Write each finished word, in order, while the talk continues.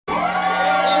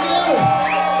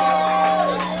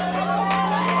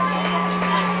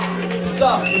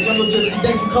Gypsy.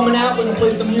 Thanks for coming out. We're gonna play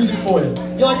some music for you.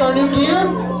 You like our new gear?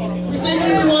 We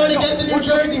figured if we wanted to get to New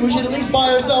Jersey, we should at least buy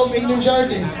ourselves some New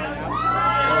Jerseys. Alright,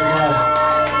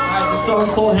 this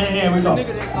song's called Hey, Here we go.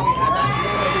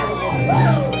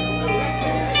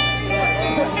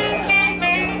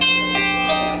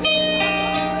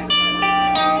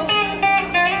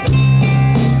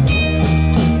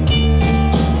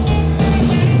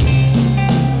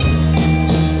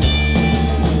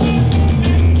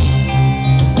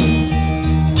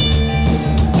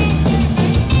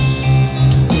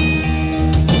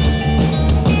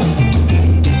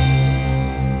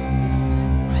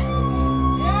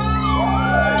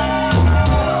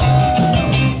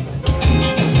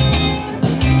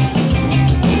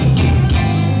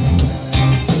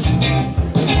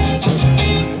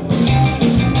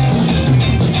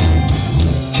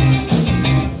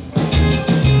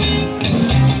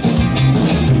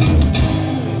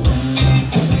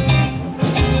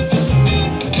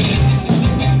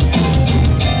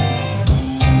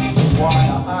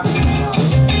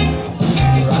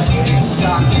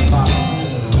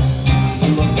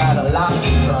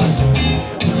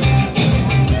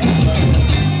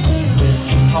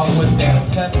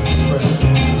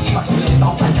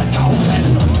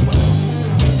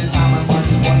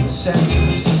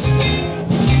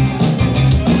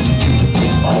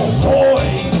 Oh boy,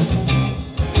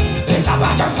 it's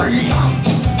about your freedom.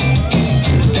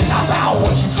 It's about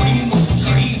what you dream of the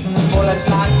trees and the bullets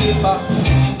not give up.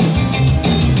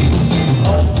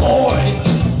 Oh boy,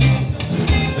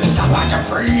 it's about your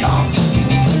freedom.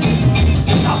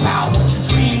 It's about what you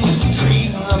dream of the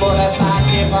trees and the bullets not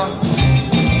give up.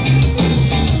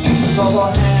 So go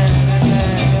ahead.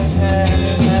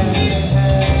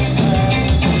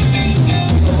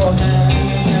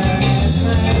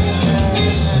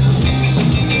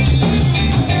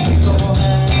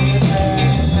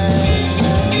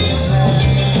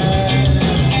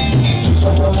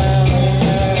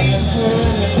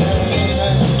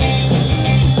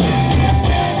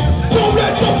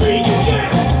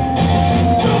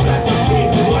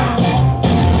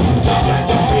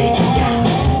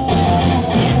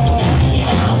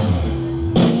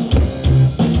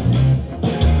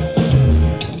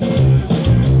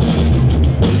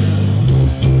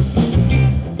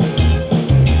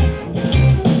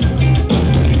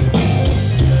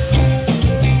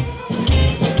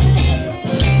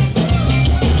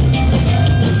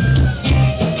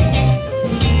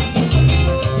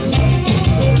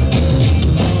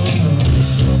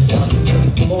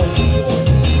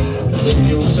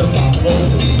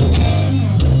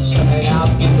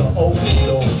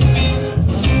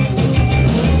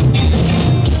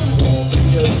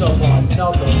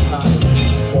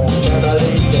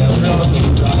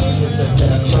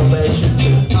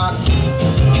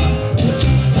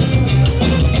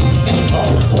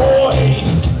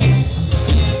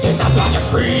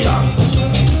 Freedom.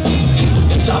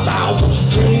 It's about what you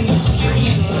dream of the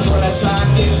trees and the bullets not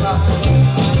give up.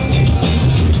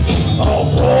 Oh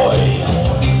boy,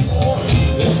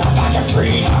 it's about your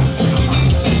freedom.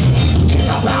 It's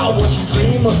about what you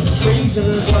dream of the trees and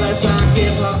the bullets not